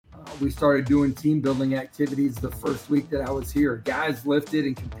We started doing team building activities the first week that I was here. Guys lifted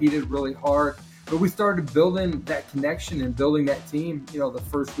and competed really hard, but we started building that connection and building that team, the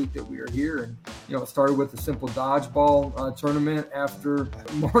first week that we were here. And, it started with a simple dodgeball tournament after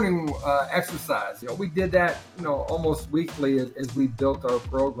morning exercise. We did that, almost weekly as we built our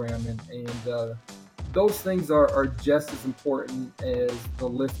program. And those things are just as important as the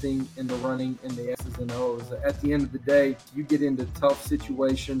lifting and the running and the X's and O's. At the end of the day, you get into tough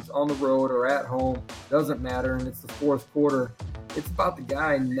situations on the road or at home, doesn't matter, and it's the fourth quarter. It's about the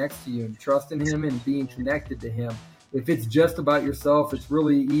guy next to you and trusting him and being connected to him. If it's just about yourself, it's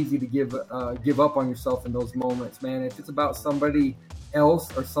really easy to give up on yourself in those moments, man. If it's about somebody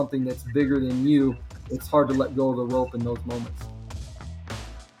else or something that's bigger than you, it's hard to let go of the rope in those moments.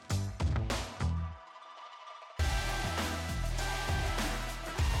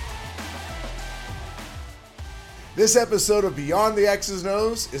 This episode of Beyond the X's and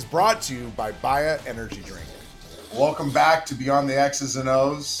O's is brought to you by Baya Energy Drink. Welcome back to Beyond the X's and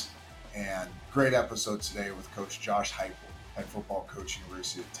O's, and great episode today with Coach Josh Heupel, head football coach,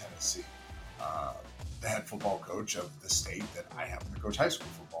 University of Tennessee, the head football coach of the state that I happen to coach high school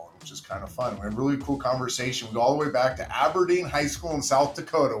football, which is kind of fun. We had a really cool conversation. We go all the way back to Aberdeen High School in South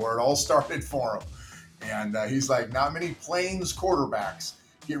Dakota, where it all started for him. And he's like, not many Plains quarterbacks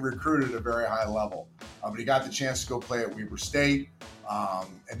get recruited at a very high level. But he got the chance to go play at Weber State.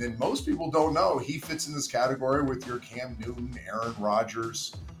 And then most people don't know he fits in this category with your Cam Newton, Aaron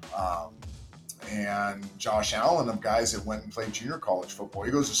Rodgers, and Josh Allen, of guys that went and played junior college football.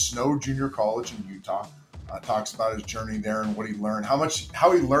 He goes to Snow Junior College in Utah, talks about his journey there and what he learned, how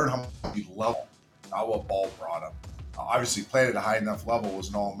he learned how much he loved, not what ball brought him. Obviously played at a high enough level, was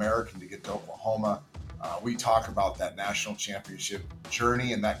an All-American to get to Oklahoma. We talk about that national championship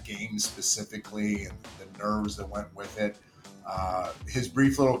journey and that game specifically and the nerves that went with it. His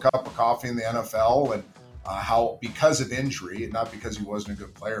brief little cup of coffee in the NFL and how because of injury, and not because he wasn't a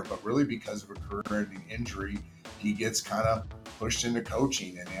good player, but really because of a career-ending injury, he gets kind of pushed into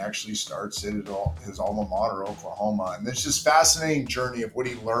coaching and he actually starts at his alma mater, Oklahoma. And it's just fascinating journey of what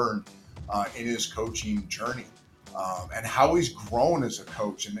he learned in his coaching journey and how he's grown as a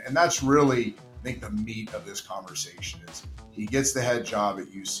coach. And that's really, I think, the meat of this conversation is he gets the head job at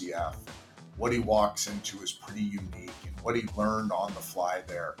UCF. What he walks into is pretty unique, and what he learned on the fly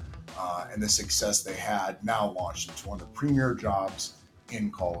there and the success they had now launched into one of the premier jobs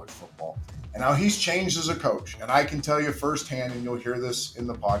in college football. And how he's changed as a coach. And I can tell you firsthand, and you'll hear this in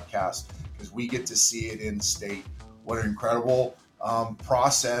the podcast because we get to see it in state, what an incredible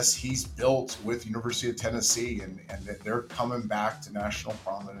process he's built with University of Tennessee, and that they're coming back to national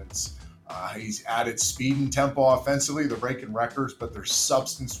prominence. He's added speed and tempo offensively. They're breaking records, but there's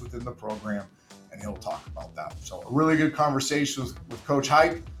substance within the program, and he'll talk about that. So a really good conversation with Coach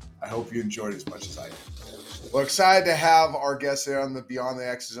Hype. I hope you enjoyed it as much as I did. We're excited to have our guest there on the Beyond the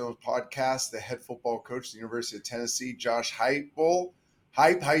X's and O's podcast, the head football coach at the University of Tennessee, Josh Heupel.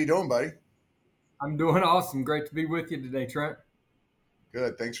 Hype, how you doing, buddy? I'm doing awesome. Great to be with you today, Trent.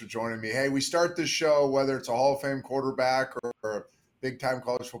 Good. Thanks for joining me. Hey, we start this show, whether it's a Hall of Fame quarterback or a big-time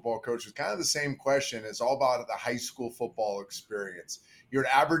college football coach, it's kind of the same question. It's all about the high school football experience. You're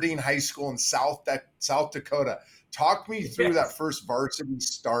at Aberdeen High School in South Dakota. Talk me through that first varsity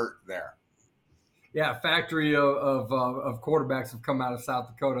start there. Yeah, factory of quarterbacks have come out of South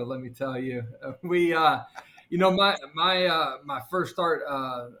Dakota. Let me tell you, we, my first start,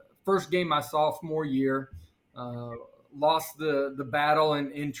 first game my sophomore year, lost the battle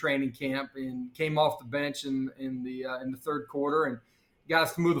in training camp and came off the bench in the third quarter and got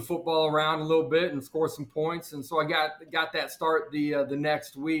us to move the football around a little bit and score some points. And so I got that start the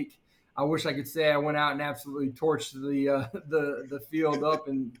next week. I wish I could say I went out and absolutely torched the field up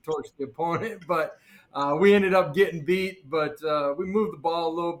and torched the opponent, but we ended up getting beat. But we moved the ball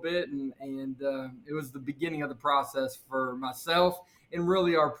a little bit, and it was the beginning of the process for myself and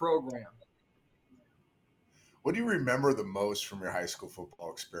really our program. What do you remember the most from your high school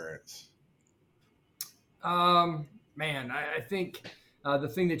football experience? I think the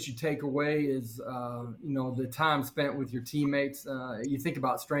thing that you take away is, the time spent with your teammates. You think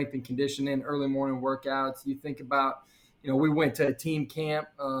about strength and conditioning, early morning workouts. You think about, we went to a team camp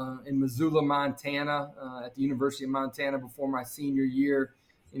in Missoula, Montana, at the University of Montana before my senior year.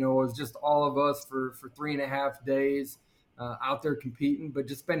 It was just all of us for 3.5 days out there competing, but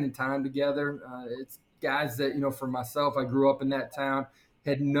just spending time together. It's guys that, for myself, I grew up in that town,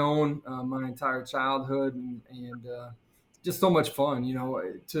 had known my entire childhood, and just so much fun.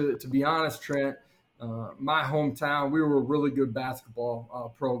 To be honest, Trent, my hometown, we were a really good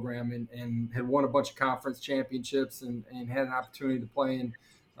basketball program and had won a bunch of conference championships and had an opportunity to play in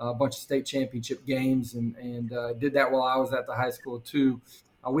a bunch of state championship games, and did that while I was at the high school too.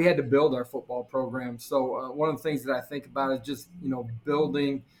 We had to build our football program. So one of the things that I think about is just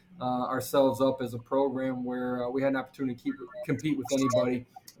building ourselves up as a program where we had an opportunity to compete with anybody.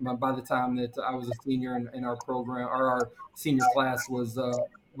 By the time that I was a senior in our program, or our senior class was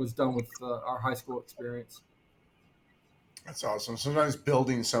done with our high school experience. That's awesome. Sometimes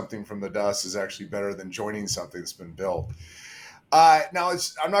building something from the dust is actually better than joining something that's been built. Now,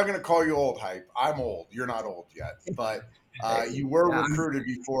 I'm not going to call you old, Hype. I'm old. You're not old yet, but you were recruited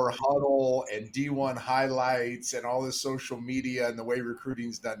before Huddle and D1 highlights and all this social media and the way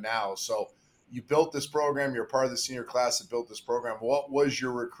recruiting's done now. So you built this program. You're part of the senior class that built this program. What was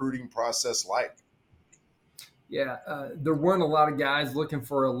your recruiting process like? Yeah, there weren't a lot of guys looking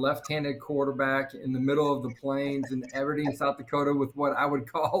for a left-handed quarterback in the middle of the plains in Aberdeen, South Dakota, with what I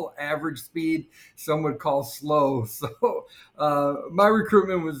would call average speed. Some would call slow. So my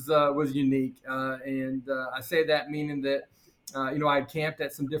recruitment was unique, and I say that meaning that I had camped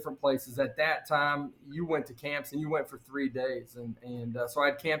at some different places. At that time, you went to camps and you went for 3 days, and so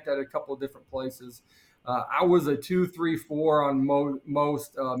I'd camped at a couple of different places. I was a 2, 3, 4 on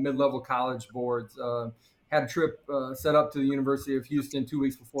most mid-level college boards. Had a trip set up to the University of Houston 2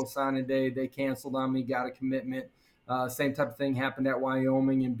 weeks before signing day. They canceled on me, got a commitment. Same type of thing happened at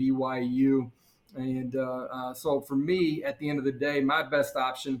Wyoming and BYU. And so for me, at the end of the day, my best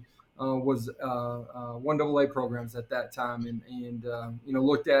option was 1AA programs at that time. And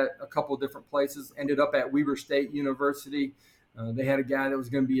looked at a couple of different places, ended up at Weber State University. They had a guy that was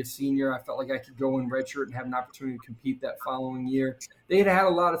going to be a senior. I felt like I could go in redshirt and have an opportunity to compete that following year. They had a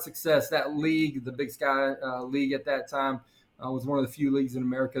lot of success. That league, the Big Sky League at that time, was one of the few leagues in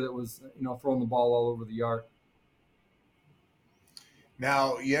America that was, throwing the ball all over the yard.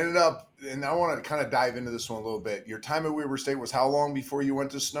 Now, you ended up, and I want to kind of dive into this one a little bit. Your time at Weber State was how long before you went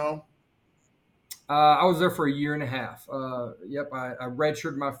to Snow? I was there for a year and a half. I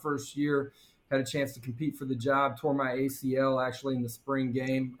redshirted my first year. Had a chance to compete for the job, tore my ACL actually in the spring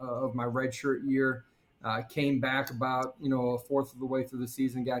game of my redshirt year. Came back about, a fourth of the way through the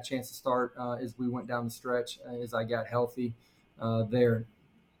season, got a chance to start as we went down the stretch as I got healthy there.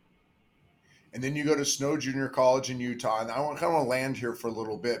 And then you go to Snow Junior College in Utah. And I kind of want to land here for a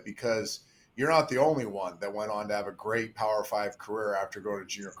little bit because you're not the only one that went on to have a great Power 5 career after going to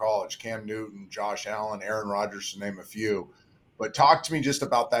junior college. Cam Newton, Josh Allen, Aaron Rodgers, to name a few. But talk to me just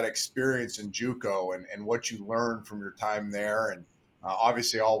about that experience in JUCO and what you learned from your time there. And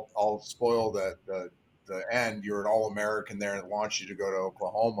obviously, I'll spoil the end. You're an All-American there and launched you to go to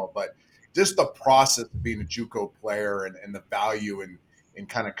Oklahoma. But just the process of being a JUCO player and the value in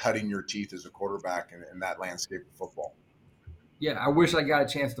kind of cutting your teeth as a quarterback in that landscape of football. Yeah, I wish I got a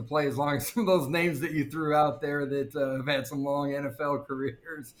chance to play as long as some of those names that you threw out there that have had some long NFL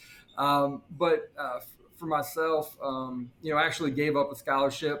careers. But for myself, I actually gave up a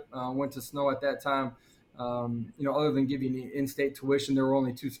scholarship, went to Snow at that time. Other than giving in-state tuition, there were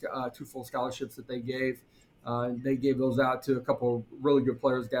only two full scholarships that they gave. They gave those out to a couple of really good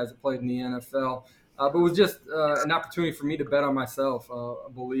players, guys that played in the NFL. But it was just an opportunity for me to bet on myself.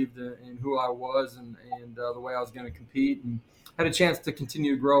 I believed in who I was and the way I was going to compete, and had a chance to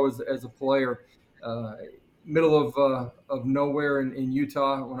continue to grow as a player. Middle of nowhere in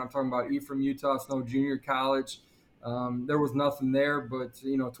Utah. When I'm talking about Ephraim, Utah, Snow Junior College, there was nothing there but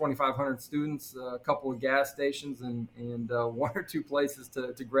 2,500 students, a couple of gas stations, and one or two places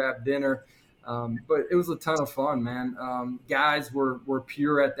to grab dinner. But it was a ton of fun, man. Guys were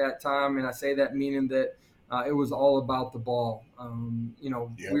pure at that time, and I say that meaning that it was all about the ball. We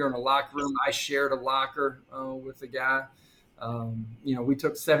were in a locker room. I shared a locker with a guy. We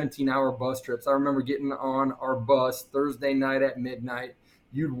took 17-hour bus trips. I remember getting on our bus Thursday night at midnight.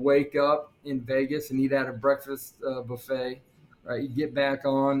 You'd wake up in Vegas and eat at a breakfast buffet. Right? You'd get back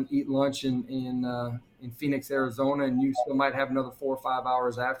on, eat lunch in Phoenix, Arizona, and you still might have another 4 or 5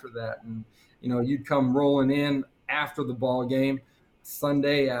 hours after that. And you'd come rolling in after the ball game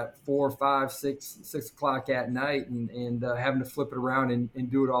Sunday at 4, 5, 6 o'clock at night, and having to flip it around and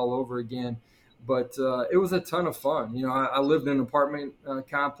do it all over again. But it was a ton of fun. I lived in an apartment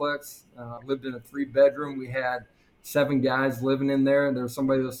complex, lived in a 3-bedroom. We had 7 guys living in there. There was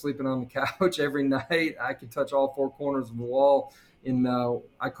somebody that was sleeping on the couch every night. I could touch all 4 corners of the wall.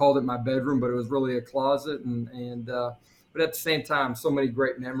 I called it my bedroom, but it was really a closet. But at the same time, so many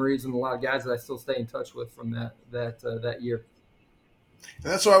great memories and a lot of guys that I still stay in touch with from that year.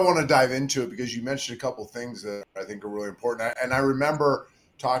 And that's why I want to dive into it, because you mentioned a couple of things that I think are really important. And I remember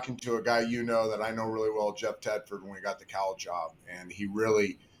talking to a guy that I know really well, Jeff Tedford, when we got the Cal job, and he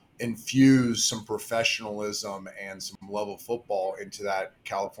really infuse some professionalism and some love of football into that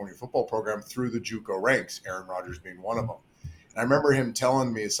California football program through the JUCO ranks, Aaron Rodgers being one of them. And I remember him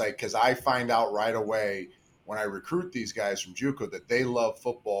telling me, it's like, because I find out right away when I recruit these guys from JUCO that they love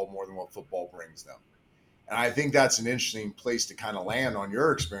football more than what football brings them. And I think that's an interesting place to kind of land on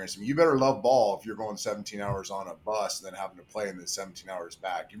your experience. I mean, you better love ball if you're going 17 hours on a bus and then having to play in the 17 hours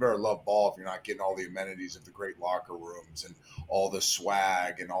back. You better love ball if you're not getting all the amenities of the great locker rooms and all the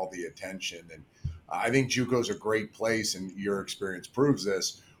swag and all the attention. And I think JUCO is a great place, and your experience proves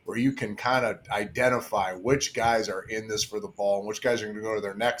this, where you can kind of identify which guys are in this for the ball and which guys are going to go to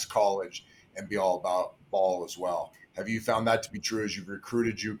their next college and be all about ball as well. Have you found that to be true as you've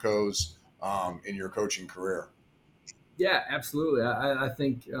recruited JUCOs in your coaching career? Yeah, absolutely. I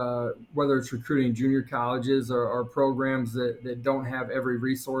think whether it's recruiting junior colleges or programs that don't have every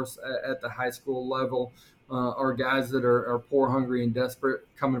resource at the high school level, or guys that are poor, hungry, and desperate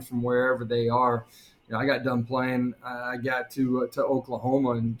coming from wherever they are. You know, I got done playing. I got to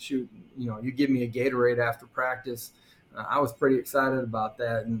Oklahoma and shoot. You know, you give me a Gatorade after practice. I was pretty excited about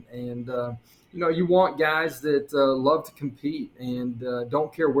that, and you know, you want guys that love to compete and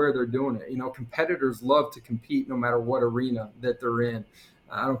don't care where they're doing it. You know, competitors love to compete no matter what arena that they're in.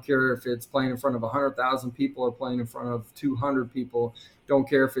 I don't care if it's playing in front of 100,000 people or playing in front of 200 people. Don't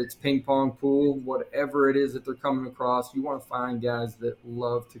care if it's ping pong, pool, whatever it is that they're coming across. You want to find guys that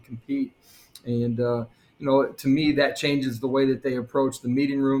love to compete. And, you know, to me, that changes the way that they approach the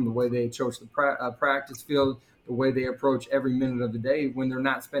meeting room, the way they approach the practice field, the way they approach every minute of the day when they're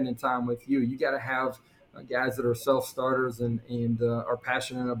not spending time with you. You got to have guys that are self-starters and are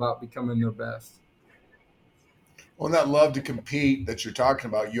passionate about becoming their best. Well, and that love to compete that you're talking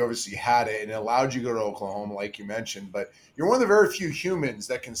about, you obviously had it, and it allowed you to go to Oklahoma, like you mentioned. But you're one of the very few humans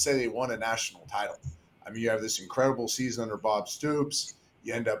that can say they won a national title. I mean, you have this incredible season under Bob Stoops.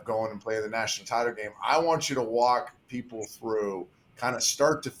 You end up going and playing the national title game. I want you to walk people through kind of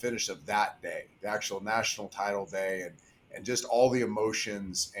start to finish of that day, the actual national title day, and just all the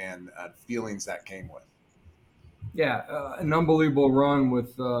emotions and feelings that came with. Yeah, an unbelievable run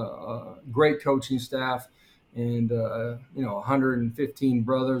with great coaching staff and, you know, 115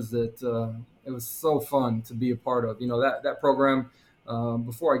 brothers that it was so fun to be a part of. You know, that program,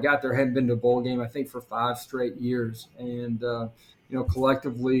 before I got there, hadn't been to a bowl game, I think, for 5 straight years. And, you know,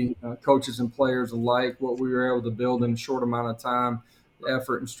 collectively, coaches and players alike, what we were able to build in a short amount of time, the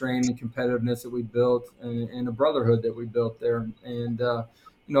effort and strain and competitiveness that we built, and the brotherhood that we built there. And, you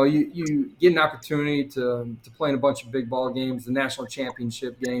know, you get an opportunity to play in a bunch of big ball games. The national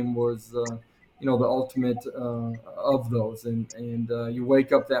championship game was, you know, the ultimate of those. And you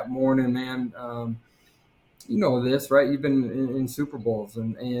wake up that morning, man. You know this, right? You've been in Super Bowls,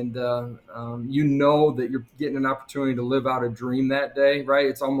 and you know that you're getting an opportunity to live out a dream that day, right?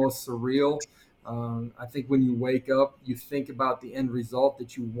 It's almost surreal. I think when you wake up, you think about the end result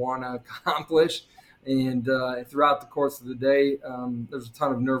that you want to accomplish, and throughout the course of the day, there's a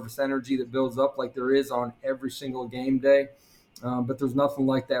ton of nervous energy that builds up, like there is on every single game day. But there's nothing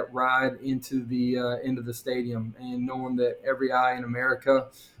like that ride into the stadium, and knowing that every eye in America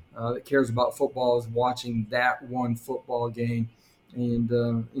that cares about football is watching that one football game. And,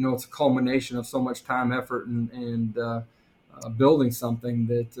 you know, it's a culmination of so much time, effort, and building something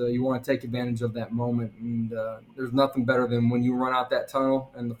that you want to take advantage of that moment. And there's nothing better than when you run out that tunnel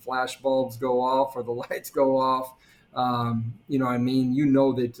and the flash bulbs go off or the lights go off. You know what I mean? You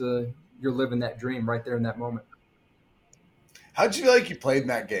know that you're living that dream right there in that moment. How did you feel like you played in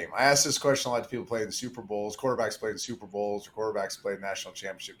that game? I asked this question a lot to people playing the Super Bowls. Quarterbacks played the Super Bowls, or quarterbacks played national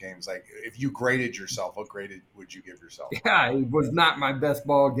championship games. Like, if you graded yourself, what grade would you give yourself? Yeah, it was not my best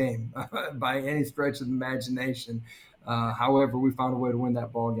ball game by any stretch of the imagination. However, we found a way to win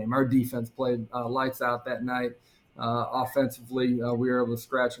that ball game. Our defense played lights out that night. Offensively, we were able to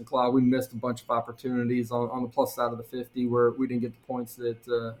scratch and claw. We missed a bunch of opportunities on the plus side of the 50 where we didn't get the points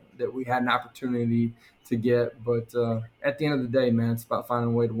that we had an opportunity to get. But at the end of the day, man, it's about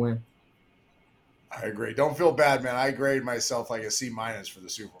finding a way to win. I agree. Don't feel bad, man. I grade myself like a C- for the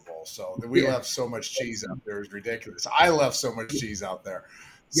Super Bowl. So we left so much cheese out there. It's ridiculous. I left so much cheese out there.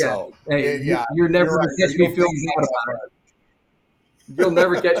 So, hey, you're never going to catch me feeling bad about it. You'll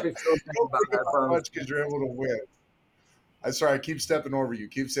never catch me feeling bad about that. How much because you're able to win. I'm sorry, I keep stepping over you.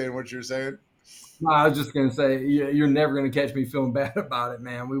 Keep saying what you're saying. No, I was just going to say, you're never going to catch me feeling bad about it,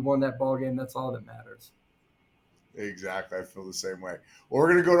 man. We won that ball game. That's all that matters. Exactly. I feel the same way. Well, we're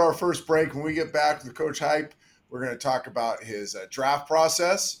going to go to our first break. When we get back with Coach Hype, we're going to talk about his draft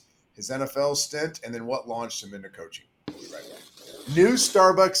process, his NFL stint, and then what launched him into coaching. We'll be right back. New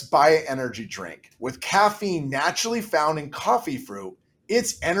Starbucks Bio Energy drink with caffeine naturally found in coffee fruit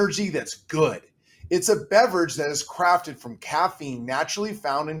It's energy that's good. It's a beverage that is crafted from caffeine naturally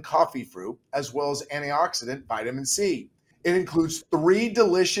found in coffee fruit, as well as antioxidant vitamin C. It includes 3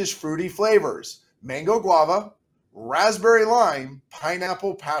 delicious fruity flavors: mango guava, raspberry lime,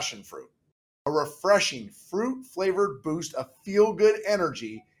 pineapple passion fruit. A refreshing fruit-flavored boost of feel-good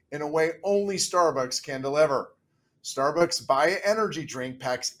energy in a way only Starbucks can deliver. Starbucks Buy It energy drink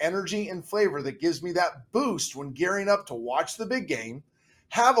packs energy and flavor that gives me that boost when gearing up to watch the big game,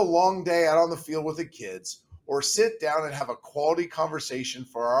 have a long day out on the field with the kids, or sit down and have a quality conversation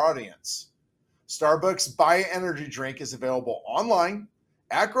for our audience. Starbucks Buy It energy drink is available online,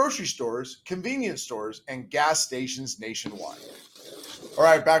 at grocery stores, convenience stores, and gas stations nationwide. All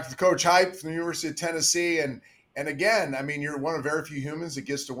right, back to the Coach Hype from the University of Tennessee. And again, I mean, you're one of very few humans that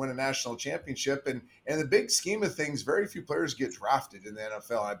gets to win a national championship. And in the big scheme of things, very few players get drafted in the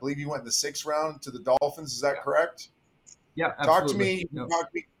NFL. I believe you went in the 6th round to the Dolphins. Is that correct? Yeah, absolutely.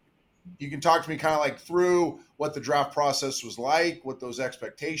 You can talk to me kind of like through what the draft process was like, what those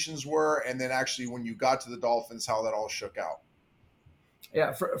expectations were, and then actually when you got to the Dolphins, how that all shook out.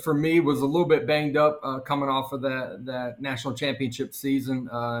 Yeah, for me, was a little bit banged up coming off of that national championship season,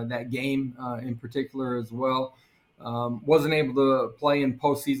 that game in particular as well. Wasn't able to play in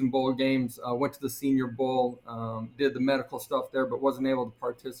postseason bowl games. Went to the Senior Bowl, did the medical stuff there, but wasn't able to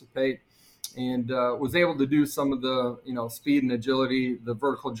participate. And was able to do some of the speed and agility, the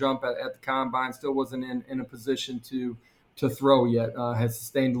vertical jump at the combine. Still wasn't in a position to throw yet. Had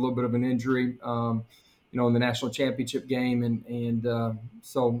sustained a little bit of an injury. In the national championship game. And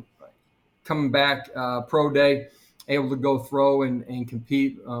so coming back pro day, able to go throw and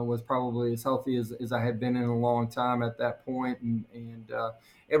compete, was probably as healthy as I had been in a long time at that point. And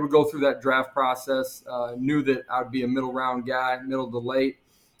able to go through that draft process, knew that I'd be a middle round guy, middle to late.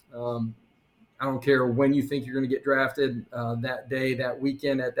 I don't care when you think you're going to get drafted, that day, that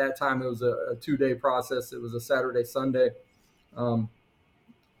weekend. At that time, it was a 2-day process. It was a Saturday, Sunday.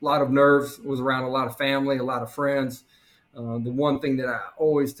 A lot of nerves, was around a lot of family, a lot of friends. The one thing that I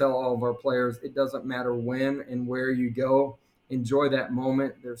always tell all of our players, it doesn't matter when and where you go, enjoy that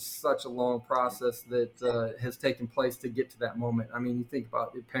moment. There's such a long process that has taken place to get to that moment. I mean, you think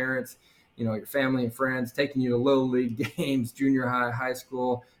about your parents, your family and friends taking you to little league games, junior high, high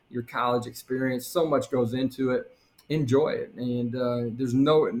school, your college experience. So much goes into it. Enjoy it. And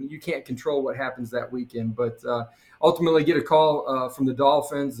you can't control what happens that weekend, but ultimately get a call from the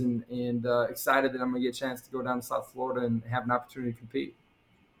Dolphins and excited that I'm going to get a chance to go down to South Florida and have an opportunity to compete.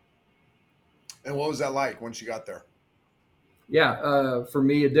 And what was that like once you got there? Yeah, for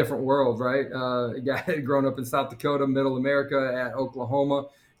me, a different world, right? A guy had grown up in South Dakota, middle America, at Oklahoma,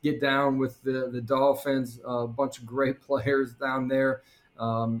 get down with the Dolphins, a bunch of great players down there.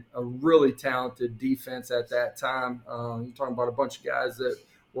 A really talented defense at that time. You're talking about a bunch of guys that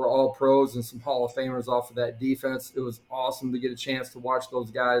were all pros and some Hall of Famers off of that defense. It was awesome to get a chance to watch those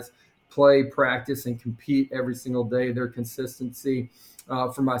guys play, practice, and compete every single day. Their consistency.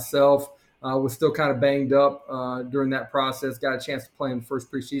 For myself, was still kind of banged up during that process. Got a chance to play in the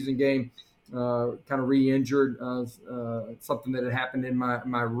first preseason game. Kind of re-injured, something that had happened in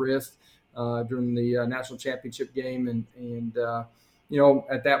my wrist during the national championship game, and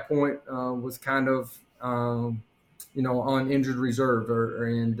at that point was kind of, on injured reserve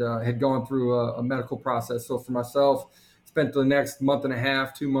and had gone through a medical process. So for myself, spent the next month and a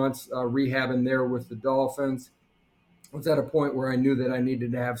half, 2 months rehabbing there with the Dolphins. Was at a point where I knew that I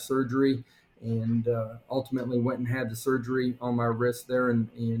needed to have surgery, and ultimately went and had the surgery on my wrist there. And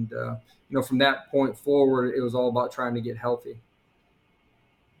from that point forward, it was all about trying to get healthy.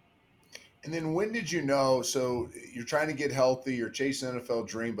 And then when did you know, so you're trying to get healthy, you're chasing an NFL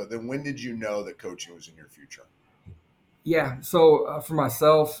dream, but then when did you know that coaching was in your future? Yeah, so for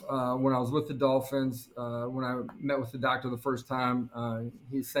myself, when I was with the Dolphins, when I met with the doctor the first time,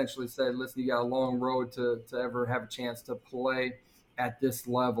 he essentially said, listen, you got a long road to ever have a chance to play at this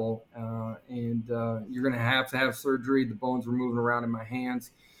level, and you're going to have surgery. The bones were moving around in my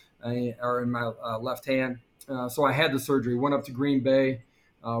hands, or in my left hand. So I had the surgery, went up to Green Bay,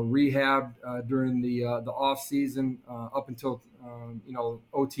 rehabbed during the off season up until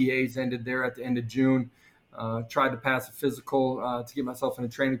OTAs ended there at the end of June. Tried to pass a physical to get myself in a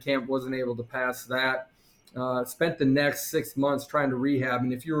training camp, wasn't able to pass that. Spent the next 6 months trying to rehab,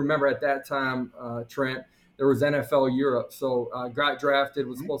 and if you remember at that time, Trent, there was NFL Europe, so got drafted,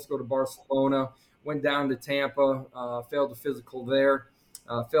 was supposed to go to Barcelona, went down to Tampa, failed the physical there.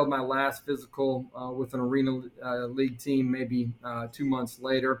 Failed my last physical with an Arena League team maybe 2 months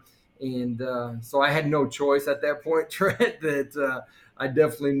later. And so I had no choice at that point, Trent, that I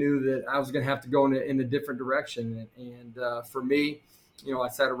definitely knew that I was going to have to go in a different direction. And for me, I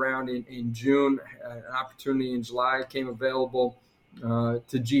sat around in June. An opportunity in July came available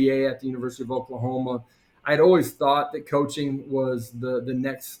to GA at the University of Oklahoma. I'd always thought that coaching was the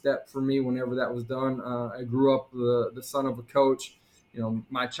next step for me whenever that was done. I grew up the son of a coach.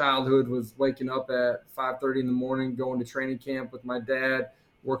 My childhood was waking up at 5:30 in the morning, going to training camp with my dad,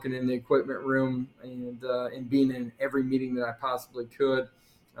 working in the equipment room, and being in every meeting that I possibly could.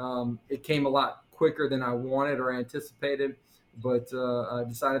 It came a lot quicker than I wanted or anticipated, but I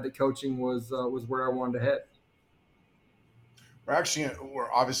decided that coaching was where I wanted to head.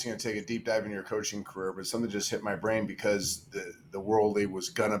 We're obviously going to take a deep dive in your coaching career, but something just hit my brain because the World League was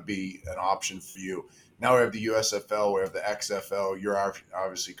going to be an option for you. Now we have the USFL, we have the XFL. You're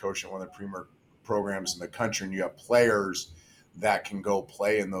obviously coaching one of the premier programs in the country, and you have players that can go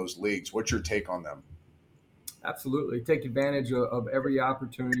play in those leagues. What's your take on them? Absolutely. Take advantage of every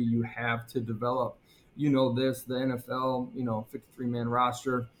opportunity you have to develop. The NFL, 53-man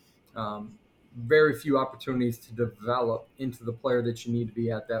roster, very few opportunities to develop into the player that you need to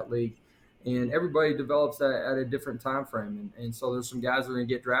be at that league. And everybody develops at a different time frame. And so there's some guys that are going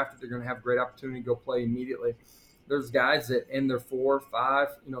to get drafted. They're going to have a great opportunity to go play immediately. There's guys that end their 4 or 5,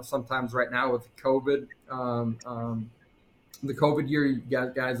 sometimes right now with COVID, the COVID year, you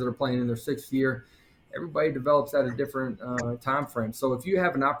got guys that are playing in their 6th year. Everybody develops at a different time frame. So if you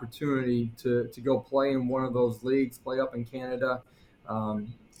have an opportunity to go play in one of those leagues, play up in Canada,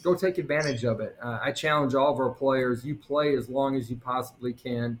 go take advantage of it. I challenge all of our players, you play as long as you possibly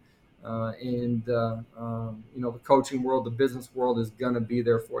can. The coaching world, the business world is going to be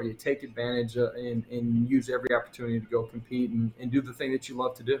there for you. Take advantage and use every opportunity to go compete and do the thing that you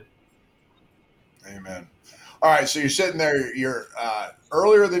love to do. Amen. All right, so you're sitting there, you're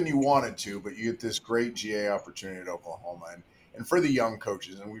earlier than you wanted to, but you get this great GA opportunity at Oklahoma. And for the young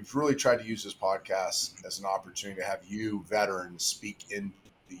coaches, and we've really tried to use this podcast as an opportunity to have you veterans speak in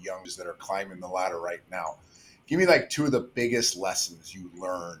the youngsters that are climbing the ladder right now. Give me like 2 of the biggest lessons you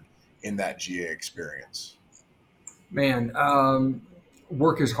learned in that GA experience. Man,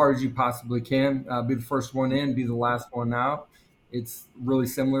 work as hard as you possibly can. Be the first one in, be the last one out. It's really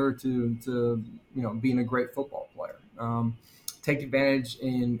similar to being a great football player. Take advantage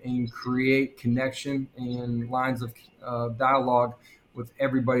and create connection and lines of dialogue with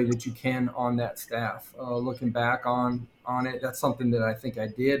everybody that you can on that staff. Looking back on it, that's something that I think I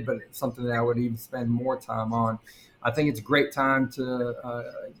did, but it's something that I would even spend more time on. I think it's a great time to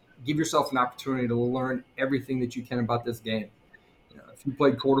give yourself an opportunity to learn everything that you can about this game. If you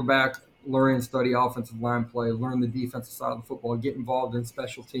played quarterback, learn and study offensive line play, learn the defensive side of the football, get involved in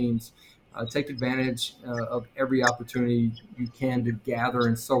special teams, take advantage of every opportunity you can to gather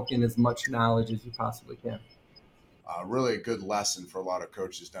and soak in as much knowledge as you possibly can. Really a good lesson for a lot of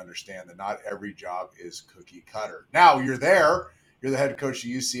coaches to understand that not every job is cookie cutter. Now you're there, you're the head coach of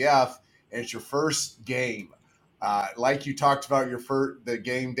UCF, and it's your first game. Like you talked about the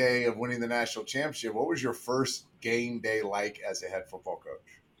game day of winning the national championship. What was your first game day like as a head football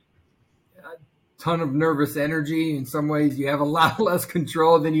coach? A ton of nervous energy. In some ways, you have a lot less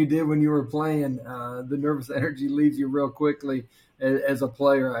control than you did when you were playing. The nervous energy leaves you real quickly as a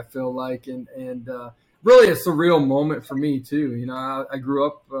player, I feel like, and really a surreal moment for me too. I grew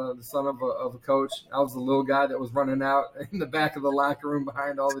up the son of a coach. I was the little guy that was running out in the back of the locker room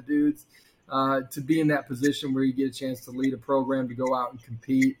behind all the dudes. To be in that position where you get a chance to lead a program, to go out and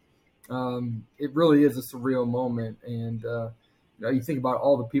compete, it really is a surreal moment. And you think about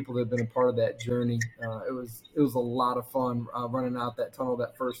all the people that have been a part of that journey. It was a lot of fun running out that tunnel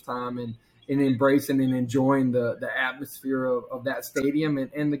that first time and embracing and enjoying the atmosphere of that stadium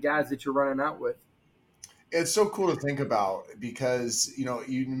and the guys that you're running out with. It's so cool to think about because,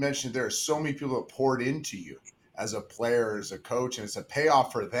 you mentioned there are so many people that poured into you as a player, as a coach, and it's a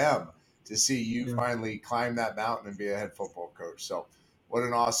payoff for them to see you finally climb that mountain and be a head football coach. So what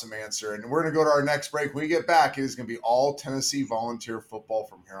an awesome answer. And we're going to go to our next break. When we get back, it is going to be all Tennessee Volunteer football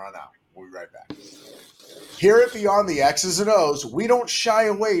from here on out. We'll be right back. Here at Beyond the X's and O's, we don't shy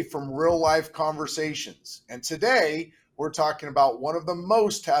away from real-life conversations. And today, we're talking about one of the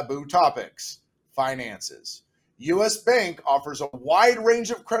most taboo topics, finances. U.S. Bank offers a wide range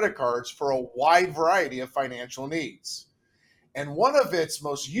of credit cards for a wide variety of financial needs. And one of its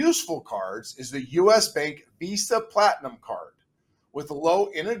most useful cards is the U.S. Bank Visa Platinum Card. With a low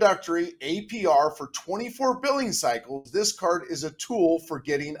introductory APR for 24 billing cycles, this card is a tool for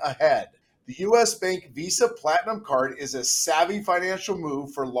getting ahead. The U.S. Bank Visa Platinum Card is a savvy financial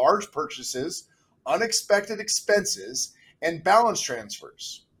move for large purchases, unexpected expenses, and balance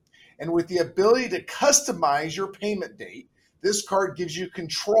transfers. And with the ability to customize your payment date, this card gives you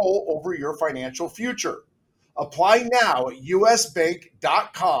control over your financial future. Apply now at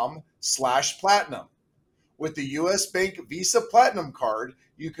usbank.com/platinum. With the US Bank Visa Platinum Card,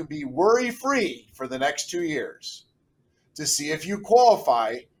 you can be worry-free for the next 2 years. To see if you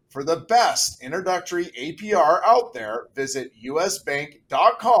qualify for the best introductory APR out there, visit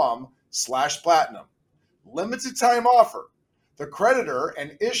usbank.com/platinum. Limited time offer. The creditor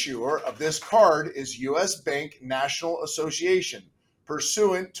and issuer of this card is US Bank National Association,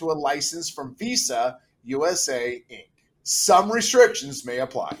 pursuant to a license from Visa USA Inc. Some restrictions may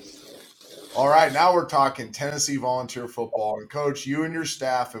apply. All right, now we're talking Tennessee Volunteer Football. And Coach, you and your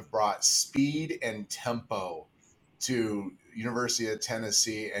staff have brought speed and tempo to University of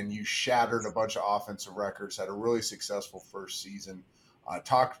Tennessee, and you shattered a bunch of offensive records, had a really successful first season.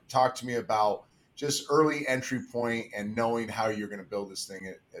 Talk to me about just early entry point and knowing how you're going to build this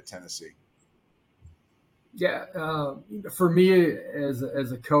thing at Tennessee. Yeah, for me as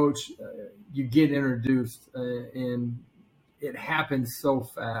a coach, you get introduced and it happens so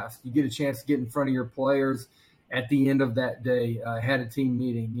fast. You get a chance to get in front of your players at the end of that day. I had a team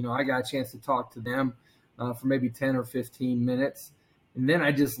meeting. I got a chance to talk to them for maybe 10 or 15 minutes. And then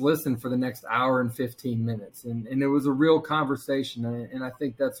I just listened for the next hour and 15 minutes. And it was a real conversation. And I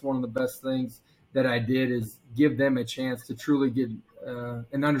think that's one of the best things that I did is give them a chance to truly get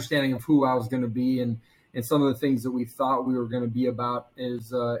an understanding of who I was going to be and some of the things that we thought we were going to be about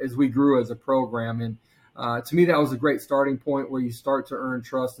as we grew as a program. And to me, that was a great starting point where you start to earn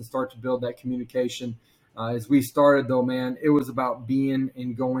trust and start to build that communication. As we started, though, man, it was about being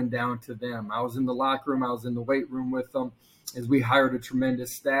and going down to them. I was in the locker room. I was in the weight room with them as we hired a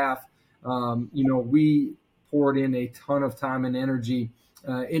tremendous staff. We poured in a ton of time and energy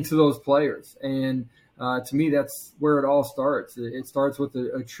into those players. And to me, that's where it all starts. It starts with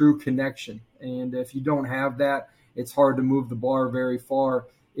a true connection. And if you don't have that, it's hard to move the bar very far.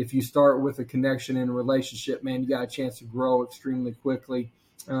 If you start with a connection and a relationship, man, you got a chance to grow extremely quickly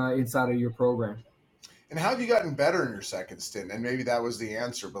inside of your program. And how have you gotten better in your second stint? And maybe that was the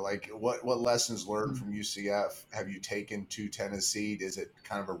answer, but what lessons learned from UCF have you taken to Tennessee? Is it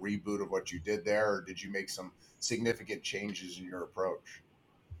kind of a reboot of what you did there, or did you make some significant changes in your approach?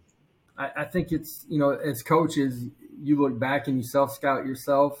 I think it's, as coaches, you look back and you self-scout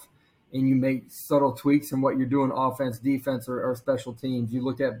yourself and you make subtle tweaks in what you're doing, offense, defense, or special teams. You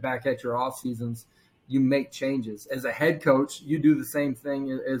look back at your off seasons, you make changes. As a head coach, you do the same thing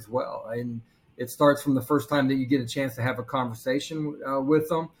as well. And it starts from the first time that you get a chance to have a conversation with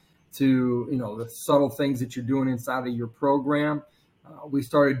them to, the subtle things that you're doing inside of your program. We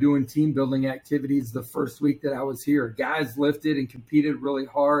started doing team building activities the first week that I was here. Guys lifted and competed really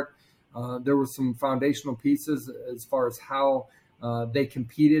hard. There were some foundational pieces as far as how they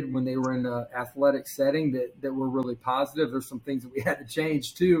competed when they were in an athletic setting that were really positive. There's some things that we had to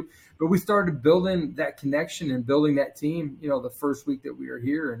change too, but we started building that connection and building that team, the first week that we were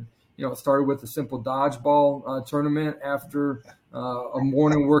here. And, it started with a simple dodgeball tournament after a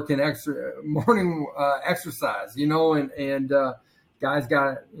morning exercise, and guys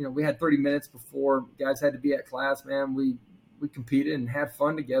got, we had 30 minutes before guys had to be at class, man. We competed and had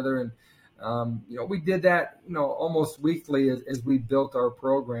fun together. And, we did that, almost weekly as we built our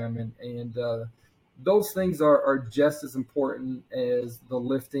program. And those things are just as important as the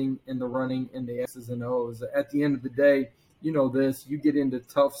lifting and the running and the X's and O's. At the end of the day, you get into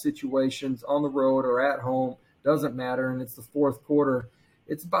tough situations on the road or at home, doesn't matter. And it's the fourth quarter.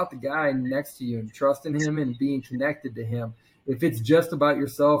 It's about the guy next to you and trusting him and being connected to him. If it's just about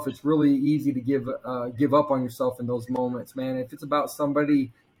yourself, it's really easy to give up on yourself in those moments, man. If it's about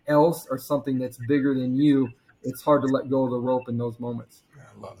somebody else or something that's bigger than you, it's hard to let go of the rope in those moments.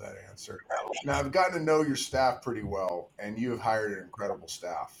 I love that answer. Now, I've gotten to know your staff pretty well, and you have hired an incredible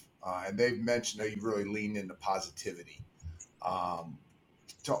staff. And they've mentioned that you've really leaned into positivity.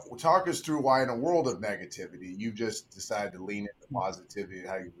 Talk us through why, in a world of negativity, you just decided to lean into positivity and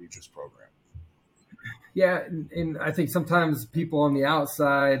how you lead this program. Yeah, and I think sometimes people on the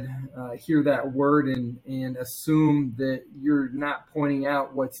outside hear that word and assume that you're not pointing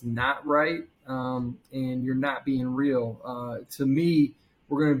out what's not right, and you're not being real. To me,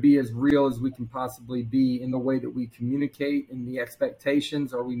 we're going to be as real as we can possibly be in the way that we communicate and the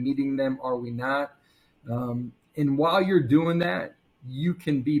expectations. Are we meeting them? Are we not? And while you're doing that, you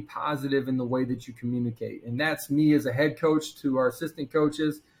can be positive in the way that you communicate. And that's me as a head coach to our assistant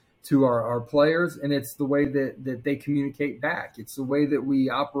coaches, to our players, and it's the way that they communicate back. It's the way that we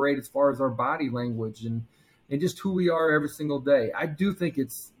operate as far as our body language and just who we are every single day. I do think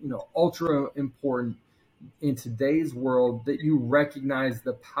it's, ultra important in today's world that you recognize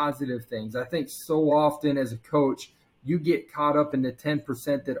the positive things. I think so often as a coach, you get caught up in the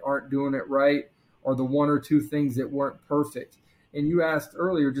 10% that aren't doing it right, or the one or two things that weren't perfect. And you asked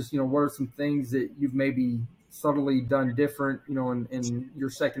earlier, just, what are some things that you've maybe subtly done different, in your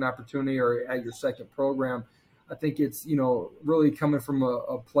second opportunity or at your second program. I think it's, really coming from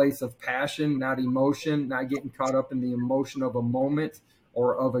a place of passion, not emotion, not getting caught up in the emotion of a moment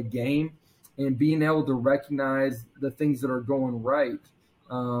or of a game, and being able to recognize the things that are going right,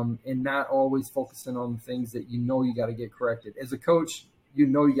 and not always focusing on the things that you got to get corrected. As a coach,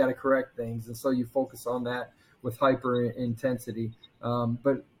 you got to correct things, and so you focus on that with hyper intensity.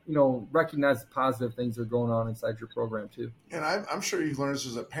 But recognize the positive things that are going on inside your program too. And I'm sure you've learned this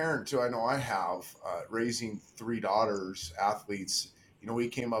as a parent too. I know I have, raising three daughters, athletes. We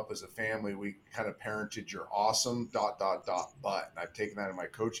came up as a family. We kind of parented your awesome ... but. And I've taken that in my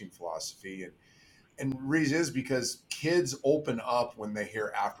coaching philosophy. And the reason is because kids open up when they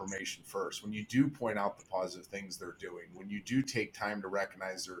hear affirmation first. When you do point out the positive things they're doing, when you do take time to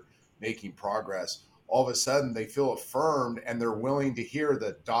recognize they're making progress, all of a sudden they feel affirmed and they're willing to hear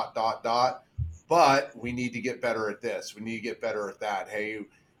the ... but we need to get better at this. We need to get better at that. Hey,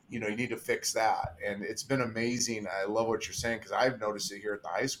 you need to fix that. And it's been amazing. I love what you're saying, because I've noticed it here at the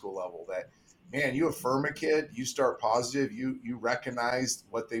high school level that, man, you affirm a kid, you start positive, you recognize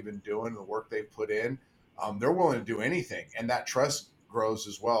what they've been doing, the work they've put in. They're willing to do anything, and that trust grows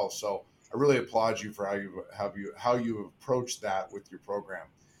as well. So I really applaud you for how you approached that with your program.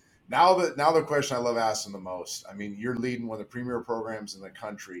 Now the question I love asking the most. I mean, you're leading one of the premier programs in the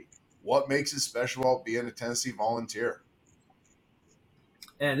country. What makes it special about being a Tennessee Volunteer?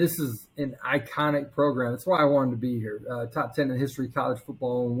 And this is an iconic program. That's why I wanted to be here. Top 10 in history of college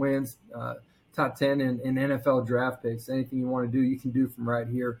football and wins. Top 10 in NFL draft picks. Anything you want to do, you can do from right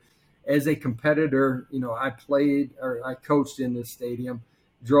here. As a competitor, I coached in this stadium,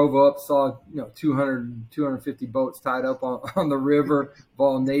 drove up, saw 250 boats tied up on the river.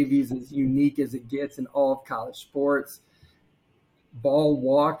 Vol Navy's as unique as it gets in all of college sports. Ball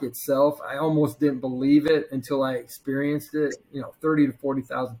walk itself, I almost didn't believe it until I experienced it. 30 to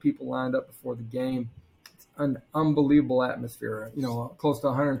 40,000 people lined up before the game. It's an unbelievable atmosphere. Close to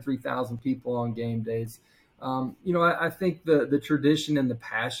 103,000 people on game days. I think the tradition and the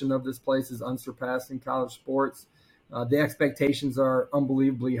passion of this place is unsurpassed in college sports. The expectations are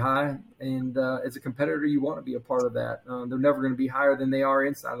unbelievably high, and as a competitor, you want to be a part of that. They're never going to be higher than they are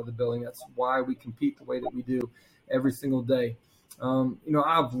inside of the building. That's why we compete the way that we do every single day.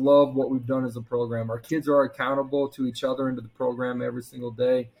 I've loved what we've done as a program. Our kids are accountable to each other and to the program every single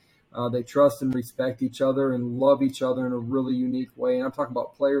day. They trust and respect each other and love each other in a really unique way. And I'm talking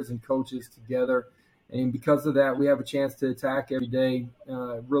about players and coaches together. And because of that, we have a chance to attack every day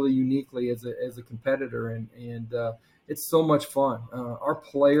really uniquely as a competitor. And it's so much fun. Our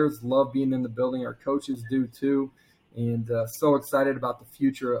players love being in the building. Our coaches do too. And so excited about the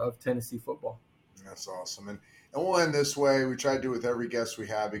future of Tennessee football. That's awesome. And we'll end this way. We try to do with every guest we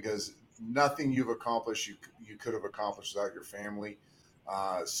have, because nothing you've accomplished you could have accomplished without your family.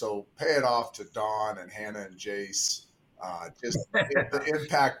 So pay it off to Dawn and Hannah and Jace. Just the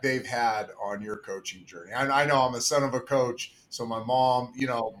impact they've had on your coaching journey. I know I'm the son of a coach, so my mom,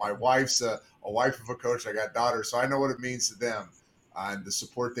 my wife's a wife of a coach. I got daughters, so I know what it means to them and the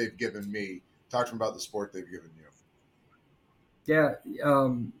support they've given me. Talk to them about the support they've given you. Yeah.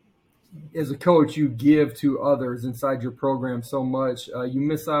 As a coach, you give to others inside your program so much. You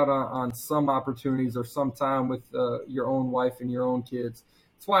miss out on some opportunities or some time with your own wife and your own kids.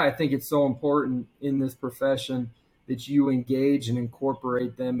 That's why I think it's so important in this profession that you engage and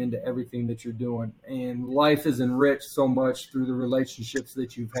incorporate them into everything that you're doing. And life is enriched so much through the relationships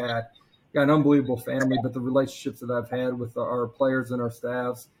that you've had. Got an unbelievable family, but the relationships that I've had with our players and our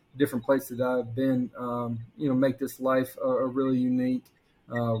staffs, different places that I've been, make this life a really unique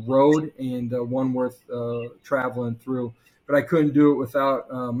road and one worth traveling through. But I couldn't do it without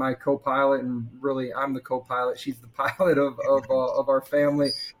my co-pilot, and really I'm the co-pilot. She's the pilot of our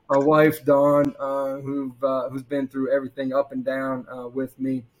family. Our wife Dawn, who's been through everything up and down with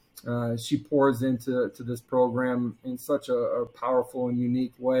me. She pours into this program in such a powerful and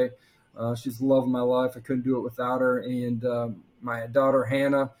unique way. She's the love of my life. I couldn't do it without her. And my daughter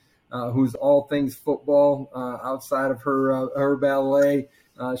Hannah, who's all things football outside of her ballet.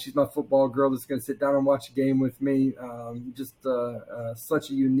 She's my football girl that's going to sit down and watch a game with me. Just such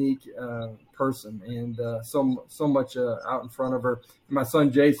a unique person, and so much out in front of her. And my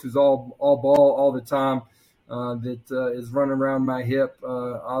son Jace, who's all ball all the time, that is running around my hip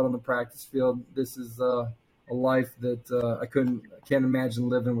out on the practice field. This is a life that I can't imagine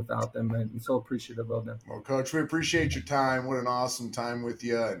living without them, and I'm so appreciative of them. Well, Coach, we appreciate your time. What an awesome time with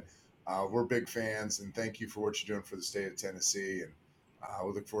you, and we're big fans. And thank you for what you're doing for the state of Tennessee. And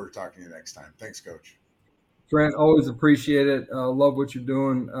We'll look forward to talking to you next time. Thanks, Coach. Trent, always appreciate it. Love what you're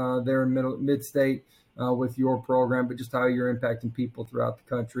doing there in Mid-State with your program, but just how you're impacting people throughout the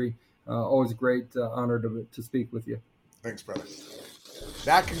country. Always a great honor to speak with you. Thanks, brother.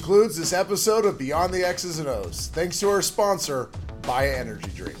 That concludes this episode of Beyond the X's and O's. Thanks to our sponsor, Baya Energy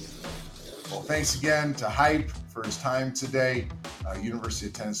Drink. Well, thanks again to Hype for his time today. University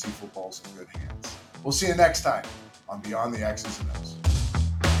of Tennessee football's in good hands. We'll see you next time on Beyond the X's and O's.